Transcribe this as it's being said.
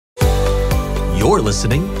You're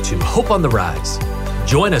listening to Hope on the Rise.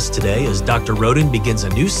 Join us today as Dr. Roden begins a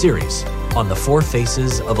new series on the four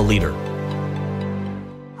faces of a leader.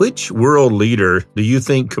 Which world leader do you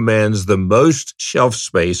think commands the most shelf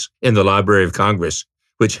space in the Library of Congress,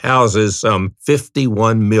 which houses some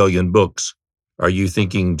 51 million books? Are you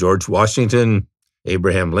thinking George Washington,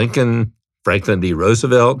 Abraham Lincoln, Franklin D.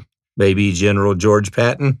 Roosevelt, maybe General George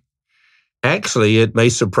Patton? Actually, it may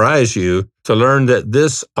surprise you to learn that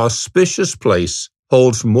this auspicious place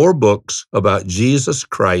holds more books about Jesus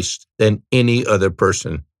Christ than any other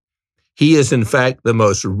person. He is, in fact, the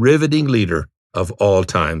most riveting leader of all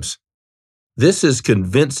times. This is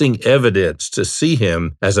convincing evidence to see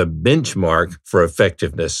him as a benchmark for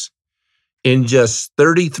effectiveness. In just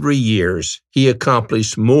 33 years, he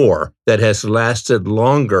accomplished more that has lasted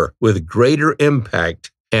longer with greater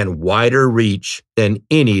impact and wider reach than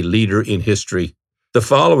any leader in history. The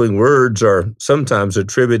following words are sometimes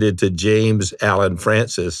attributed to James Allan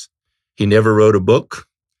Francis. He never wrote a book.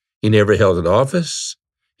 He never held an office.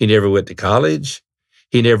 He never went to college.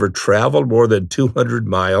 He never traveled more than 200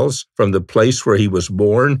 miles from the place where he was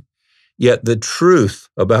born. Yet the truth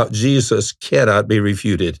about Jesus cannot be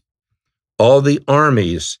refuted. All the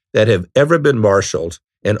armies that have ever been marshaled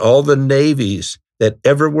and all the navies that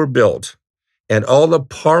ever were built and all the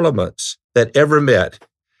parliaments that ever met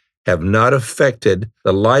have not affected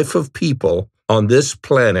the life of people on this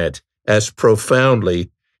planet as profoundly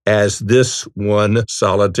as this one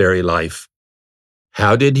solitary life.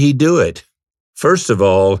 How did he do it? First of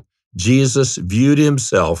all, Jesus viewed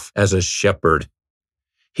himself as a shepherd.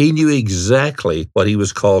 He knew exactly what he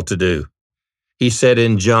was called to do. He said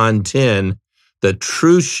in John 10, the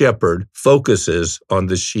true shepherd focuses on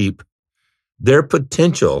the sheep. Their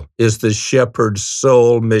potential is the shepherd's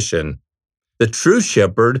sole mission. The true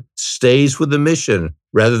shepherd stays with the mission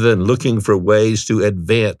rather than looking for ways to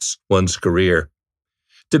advance one's career.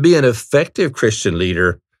 To be an effective Christian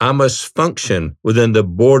leader, I must function within the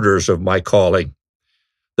borders of my calling.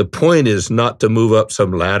 The point is not to move up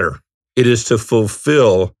some ladder. It is to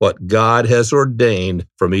fulfill what God has ordained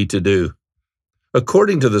for me to do.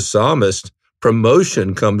 According to the psalmist,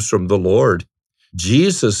 promotion comes from the Lord.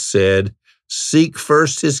 Jesus said, "Seek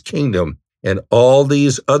first his kingdom, and all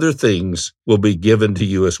these other things will be given to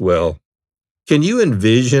you as well." Can you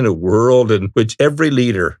envision a world in which every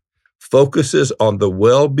leader focuses on the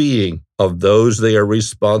well-being of those they are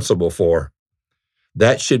responsible for?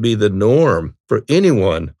 That should be the norm for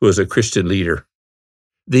anyone who is a Christian leader.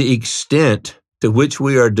 The extent to which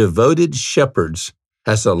we are devoted shepherds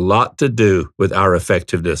has a lot to do with our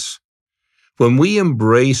effectiveness. When we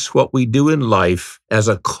embrace what we do in life as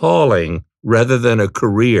a calling rather than a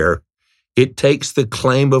career, it takes the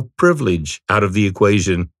claim of privilege out of the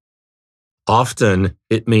equation. Often,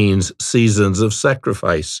 it means seasons of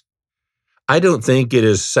sacrifice. I don't think it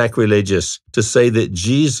is sacrilegious to say that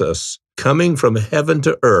Jesus, coming from heaven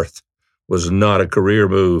to earth, was not a career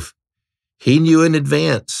move. He knew in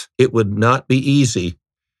advance it would not be easy,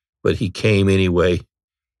 but he came anyway.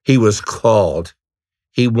 He was called.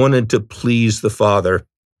 He wanted to please the Father.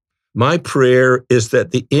 My prayer is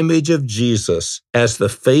that the image of Jesus as the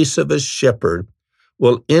face of a shepherd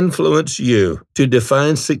will influence you to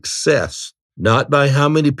define success not by how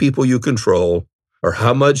many people you control or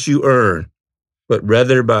how much you earn, but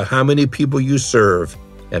rather by how many people you serve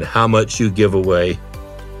and how much you give away.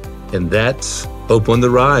 And that's Hope on the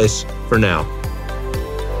Rise for now.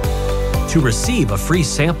 To receive a free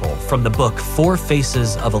sample from the book Four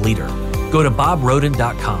Faces of a Leader, go to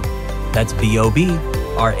bobroden.com. That's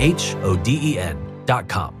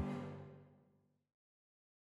BOBRHODEN.com.